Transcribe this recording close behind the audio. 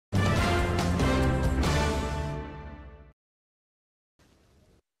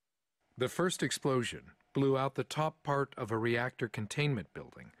The first explosion blew out the top part of a reactor containment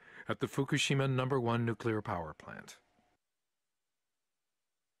building at the Fukushima No. 1 nuclear power plant.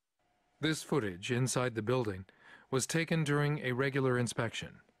 This footage inside the building was taken during a regular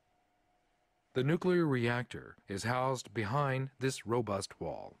inspection. The nuclear reactor is housed behind this robust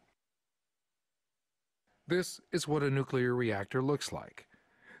wall. This is what a nuclear reactor looks like.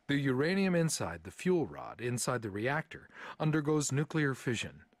 The uranium inside the fuel rod inside the reactor undergoes nuclear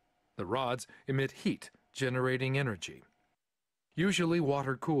fission. The rods emit heat, generating energy. Usually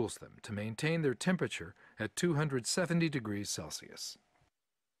water cools them to maintain their temperature at 270 degrees Celsius.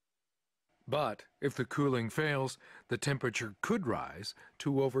 But if the cooling fails, the temperature could rise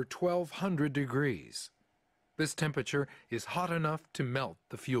to over 1,200 degrees. This temperature is hot enough to melt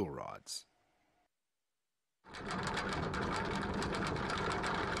the fuel rods.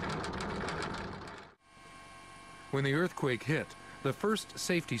 When the earthquake hit, the first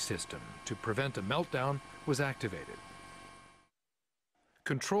safety system to prevent a meltdown was activated.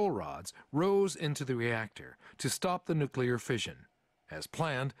 Control rods rose into the reactor to stop the nuclear fission. As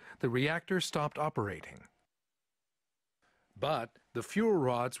planned, the reactor stopped operating. But the fuel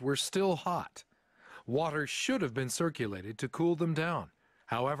rods were still hot. Water should have been circulated to cool them down.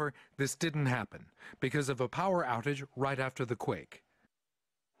 However, this didn't happen because of a power outage right after the quake.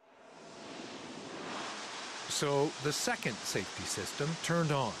 So the second safety system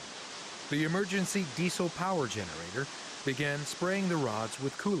turned on. The emergency diesel power generator began spraying the rods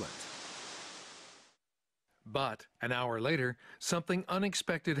with coolant. But an hour later, something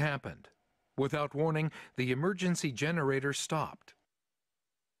unexpected happened. Without warning, the emergency generator stopped.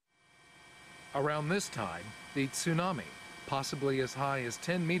 Around this time, the tsunami, possibly as high as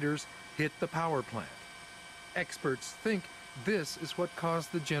 10 meters, hit the power plant. Experts think this is what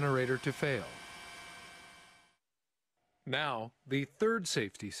caused the generator to fail. Now, the third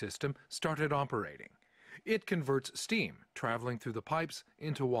safety system started operating. It converts steam traveling through the pipes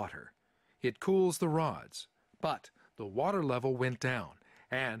into water. It cools the rods, but the water level went down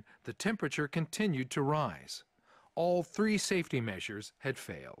and the temperature continued to rise. All three safety measures had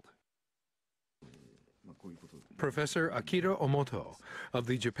failed. Professor Akira Omoto of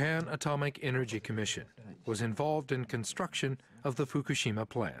the Japan Atomic Energy Commission was involved in construction of the Fukushima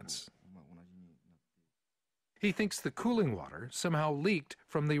plants. He thinks the cooling water somehow leaked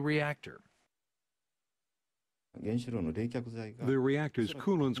from the reactor. The reactor's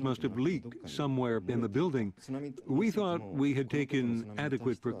coolants must have leaked somewhere in the building. We thought we had taken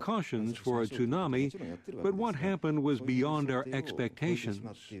adequate precautions for a tsunami, but what happened was beyond our expectations.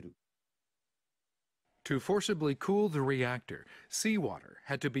 To forcibly cool the reactor, seawater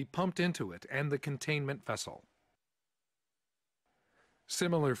had to be pumped into it and the containment vessel.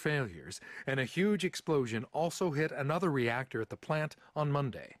 Similar failures and a huge explosion also hit another reactor at the plant on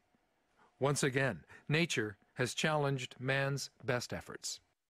Monday. Once again, nature has challenged man's best efforts.